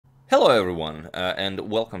Hello everyone, and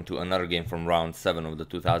welcome to another game from round 7 of the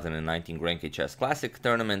 2019 GRENKE Chess Classic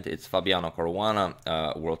tournament. It's Fabiano Caruana,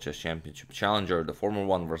 World Chess Championship challenger, the former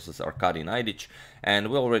one, versus Arkadij Naiditsch. And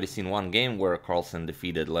we already seen one game where Carlsen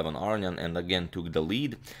defeated Levon Aronian and again took the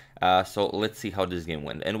lead. So let's see how this game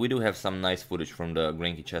went. And we do have some nice footage from the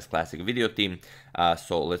GRENKE Chess Classic video team.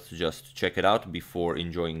 So let's just check it out before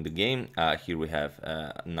enjoying the game. Here we have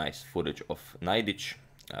nice footage of Naiditsch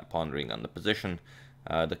pondering on the position.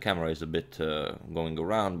 The camera is a bit going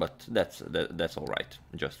around, but that's all right,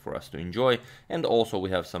 just for us to enjoy. And also we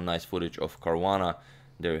have some nice footage of Caruana.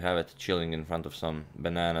 There you have it, chilling in front of some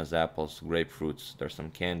bananas, apples, grapefruits. There's some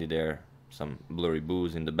candy there, some blurry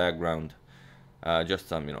booze in the background. Just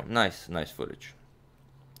some, nice footage.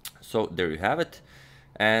 So there you have it.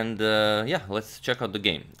 And yeah, let's check out the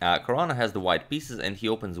game. Caruana has the white pieces and he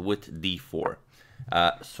opens with d4.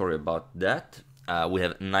 Sorry about that. We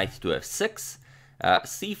have knight to f6.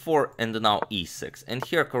 c4 and now e6, and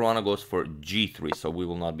here Caruana goes for g3, so we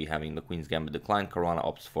will not be having the queen's gambit decline. Caruana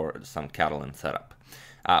opts for some Catalan setup.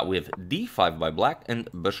 We have d5 by black and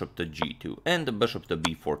bishop to g2 and bishop to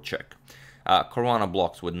b4 check. Caruana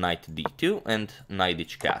blocks with knight d2 and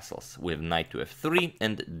Naiditsch castles. We have knight to f3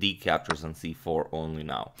 and d captures on c4 only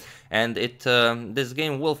now. And this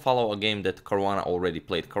game will follow a game that Caruana already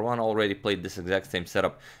played. Caruana already played this exact same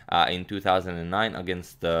setup in 2009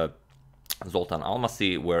 against Zoltan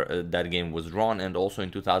Almasi, where that game was drawn, and also in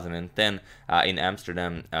 2010 in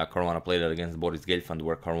Amsterdam, Caruana played it against Boris Gelfand,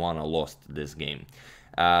 where Caruana lost this game.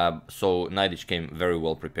 So Naiditsch came very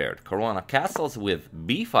well prepared. Caruana castles with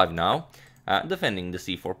b5 now, defending the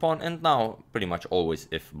c4 pawn, and now pretty much always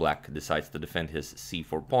if black decides to defend his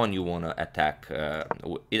c4 pawn, you want to attack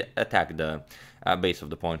the base of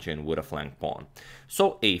the pawn chain with a flank pawn.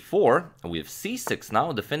 So a4, we have c6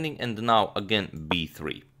 now, defending, and now again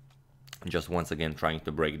b3. Just once again trying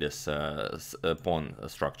to break this pawn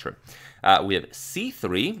structure. We have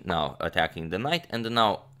c3, now attacking the knight, and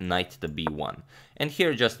now knight to b1. And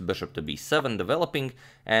here just bishop to b7 developing,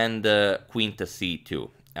 and queen to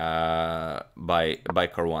c2 by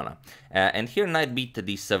Caruana. And here knight b to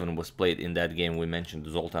d7 was played in that game we mentioned,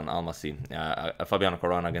 Zoltan Almasi, Fabiano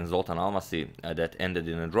Caruana against Zoltan Almasi, that ended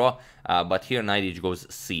in a draw. But here Naiditsch goes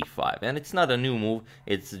c5, and it's not a new move,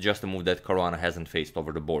 it's just a move that Caruana hasn't faced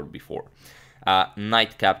over the board before.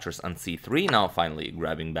 Knight captures on c3, now finally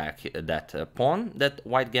grabbing back that pawn that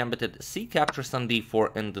white gambited. C captures on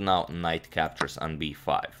d4, and now knight captures on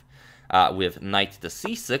b5. We have knight to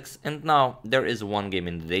c6, and now there is one game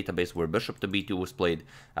in the database where bishop to b2 was played.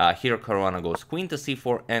 Here Caruana goes queen to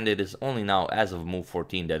c4, and it is only now, as of move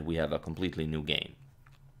 14, that we have a completely new game.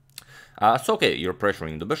 So okay, you're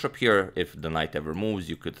pressuring the bishop here. If the knight ever moves,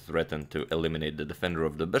 you could threaten to eliminate the defender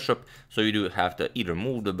of the bishop, so you do have to either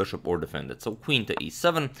move the bishop or defend it. So queen to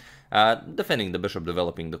e7, defending the bishop,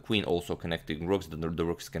 developing the queen, also connecting rooks. The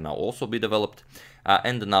rooks can now also be developed.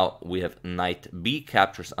 And now we have knight b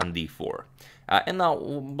captures on d4. And now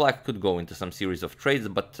black could go into some series of trades,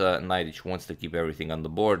 but Naiditsch wants to keep everything on the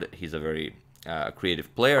board. He's a very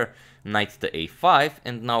creative player. Knight to a5,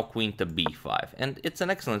 and now queen to b5, and it's an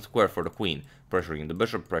excellent square for the queen, pressuring the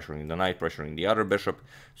bishop, pressuring the knight, pressuring the other bishop,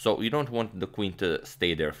 so you don't want the queen to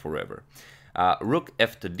stay there forever. Rook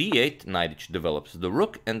f to d8, Naiditsch develops the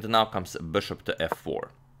rook, and now comes bishop to f4,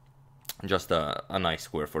 just a nice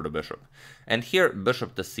square for the bishop. And here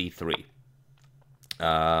bishop to c3,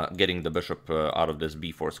 getting the bishop out of this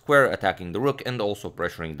b4 square, attacking the rook, and also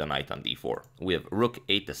pressuring the knight on d4. We have rook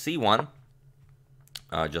a to c1,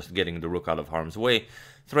 just getting the rook out of harm's way,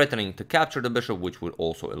 threatening to capture the bishop, which would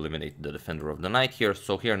also eliminate the defender of the knight here.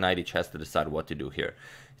 So here Naiditsch has to decide what to do here.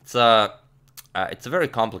 It's a very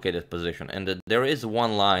complicated position, and there is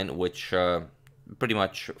one line which pretty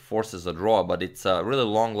much forces a draw, but it's a really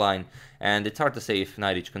long line, and it's hard to say if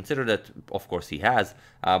Naiditsch considered it. Of course he has,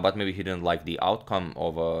 but maybe he didn't like the outcome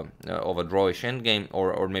of a drawish endgame,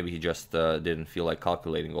 or maybe he just didn't feel like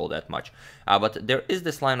calculating all that much. But there is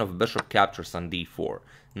this line of bishop captures on d4,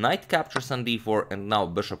 knight captures on d4, and now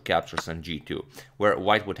bishop captures on g2, where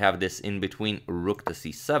white would have this in between rook to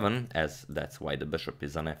c7, as that's why the bishop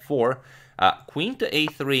is on f4, queen to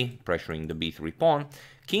a3, pressuring the b3 pawn,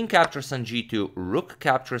 king captures on g2, rook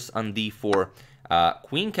captures on d4,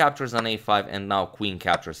 queen captures on a5, and now queen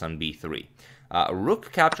captures on b3.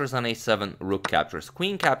 Rook captures on a7, rook captures,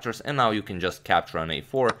 queen captures, and now you can just capture on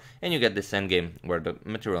a4, and you get this endgame where the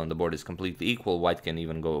material on the board is completely equal. White can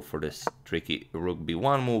even go for this tricky rook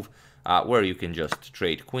b1 move, where you can just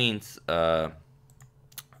trade queens, rook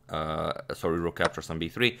captures on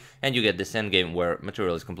b3, and you get this endgame where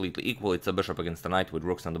material is completely equal. It's a bishop against a knight with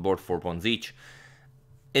rooks on the board, 4 pawns each.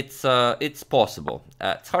 it's possible.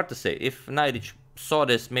 It's hard to say. If Naiditsch saw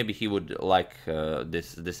this, maybe he would like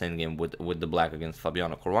this endgame with the black against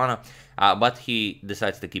Fabiano Caruana, but he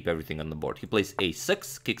decides to keep everything on the board. He plays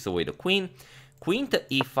a6, kicks away the queen, queen to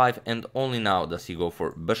e5, and only now does he go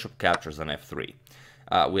for bishop captures on f3.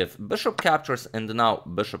 We have bishop captures, and now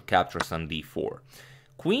bishop captures on d4.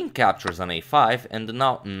 Queen captures on a5, and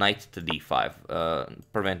now knight to d5,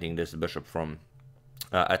 preventing this bishop from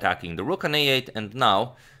attacking the rook on a8, and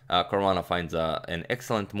now Caruana finds an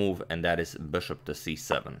excellent move, and that is bishop to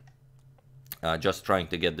c7. Just trying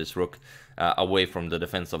to get this rook away from the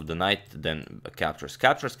defense of the knight, then captures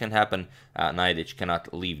can happen. Naiditsch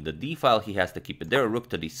cannot leave the d file, he has to keep it there, rook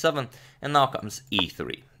to d7, and now comes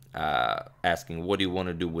e3. Asking what do you want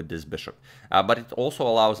to do with this bishop, but it also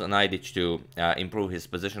allows Naiditsch to improve his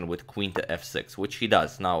position with queen to f6, which he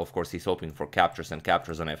does. Now of course he's hoping for captures and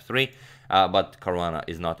captures on f3, but Caruana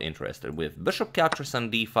is not interested. With bishop captures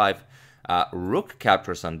on d5, rook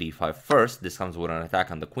captures on d5 first. This comes with an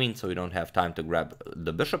attack on the queen, so you don't have time to grab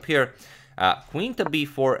the bishop here. Queen to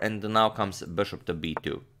b4, and now comes bishop to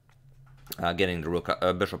b2, getting the rook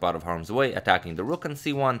bishop out of harm's way, attacking the rook on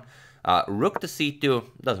c1. Rook to c2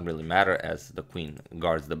 doesn't really matter, as the queen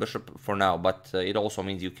guards the bishop for now, but it also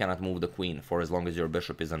means you cannot move the queen for as long as your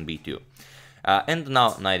bishop is on b2. And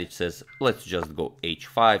now Naiditsch says, let's just go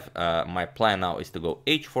h5. My plan now is to go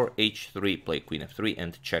h4, h3, play queen f3,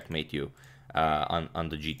 and checkmate you on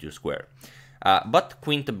the g2 square. But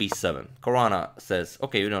queen to b7. Caruana says,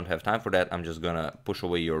 okay, you don't have time for that, I'm just gonna push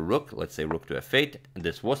away your rook, let's say rook to f8.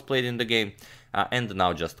 This was played in the game, and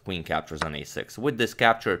now just queen captures on a6. With this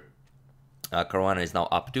capture, Caruana is now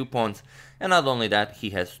up 2 pawns, and not only that, he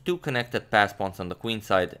has 2 connected pass pawns on the queen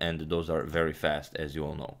side, and those are very fast, as you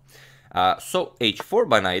all know. So h4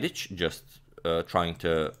 by Naiditsch, just trying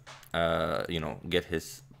to get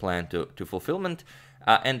his plan to fulfillment,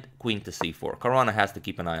 and queen to c4. Caruana has to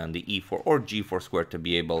keep an eye on the e4 or g4 square to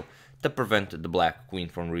be able to prevent the black queen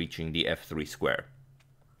from reaching the f3 square.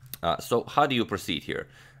 So how do you proceed here?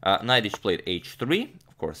 Naiditsch played h3,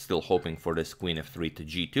 of course still hoping for this queen f3 to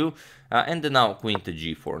g2, and then now queen to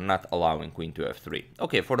g4, not allowing queen to f3.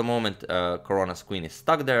 Okay, for the moment Caruana's queen is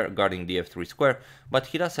stuck there guarding the f3 square, but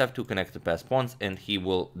he does have 2 connected pass pawns, and he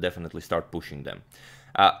will definitely start pushing them.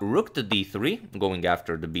 Rook to d3, going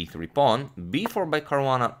after the b3 pawn, b4 by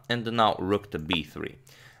Caruana, and now rook to b3.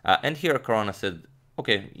 And here Caruana said,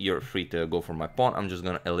 okay, you're free to go for my pawn, I'm just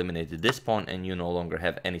going to eliminate this pawn, and you no longer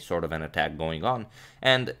have any sort of an attack going on.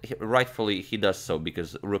 And rightfully he does so,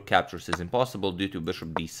 because rook captures is impossible due to bishop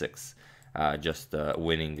d6, just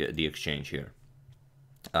winning the exchange here.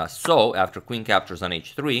 So after queen captures on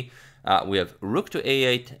h3, we have rook to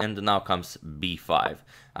a8, and now comes b5,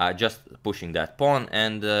 just pushing that pawn,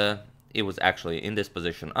 and it was actually in this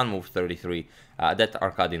position on move 33 that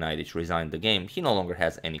Arkadij Naiditsch resigned the game. He no longer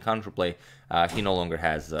has any counterplay, he no longer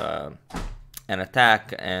has an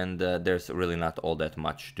attack, and there's really not all that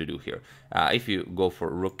much to do here. If you go for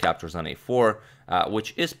rook captures on a4,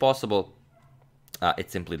 which is possible,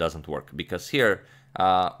 it simply doesn't work, because here,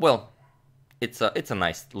 well, it's a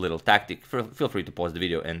nice little tactic. Feel free to pause the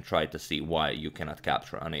video and try to see why you cannot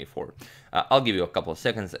capture on a4. I'll give you a couple of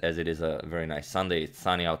seconds, as it is a very nice Sunday. It's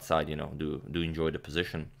sunny outside, you know, do enjoy the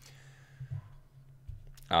position.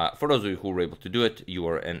 For those of you who were able to do it, you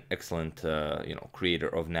are an excellent creator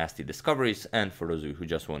of nasty discoveries, and for those of you who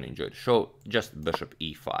just want to enjoy the show, just bishop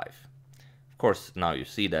e5. Of course, now you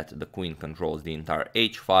see that the queen controls the entire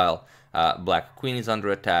h file. Black queen is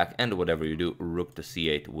under attack, and whatever you do, rook to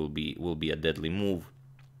c8 will be a deadly move.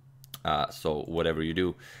 So whatever you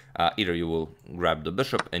do, either you will grab the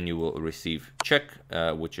bishop and you will receive check,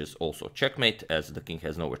 which is also checkmate, as the king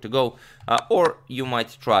has nowhere to go, or you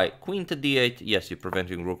might try queen to d8. Yes, you're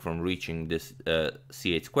preventing rook from reaching this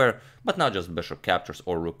c8 square, but now just bishop captures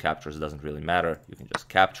or rook captures, doesn't really matter. You can just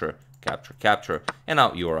capture, capture, capture, and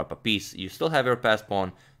now you are up a piece. You still have your pass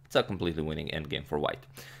pawn. It's a completely winning endgame for white.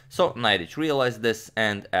 So Naiditsch realized this,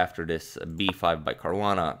 and after this b5 by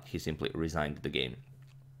Caruana, he simply resigned the game.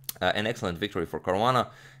 An excellent victory for Caruana,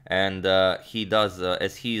 and he does,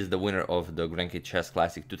 as he is the winner of the GRENKE Chess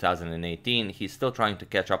Classic 2018, he's still trying to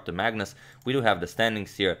catch up to Magnus. We do have the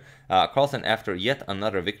standings here. Carlsen, after yet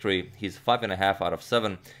another victory, he's 5.5 out of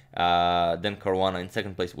 7. Then Caruana in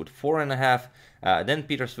second place with 4.5. Then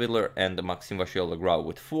Peter Svidler and Maxime Vachier-Lagrave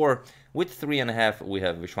with 4. With 3.5, we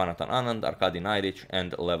have Viswanathan Anand, Arkadij Naiditsch,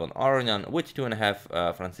 and Levon Aronian. With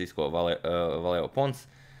 2.5, Francisco Valeo Pons.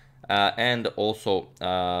 And also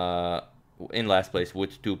in last place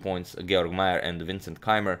with 2 points, Georg Mayer and Vincent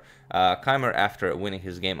Keimer. Keimer, after winning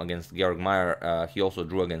his game against Georg Mayer, he also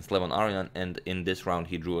drew against Levon Aronian, and in this round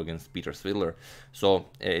he drew against Peter Svidler. So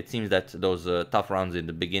it seems that those tough rounds in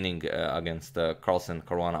the beginning against Carlsen,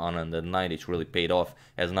 Caruana, Anand, and Naiditsch really paid off,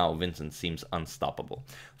 as now Vincent seems unstoppable.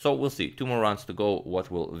 So we'll see. 2 more rounds to go. What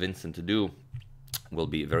will Vincent do? Will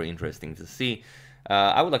be very interesting to see.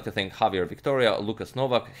 I would like to thank Javier Victoria, Lucas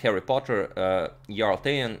Novak, Harry Potter, Jarl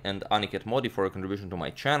Tayan, and Aniket Modi for your contribution to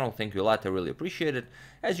my channel. Thank you a lot, I really appreciate it.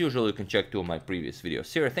 As usual, you can check 2 of my previous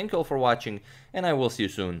videos here. Thank you all for watching, and I will see you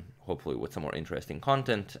soon, hopefully with some more interesting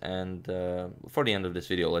content. And for the end of this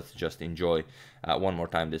video, let's just enjoy one more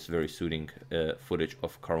time this very soothing footage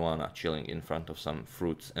of Caruana chilling in front of some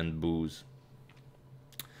fruits and booze.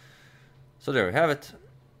 So there we have it.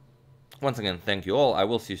 Once again, thank you all. I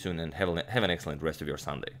will see you soon, and have an excellent rest of your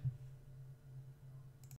Sunday.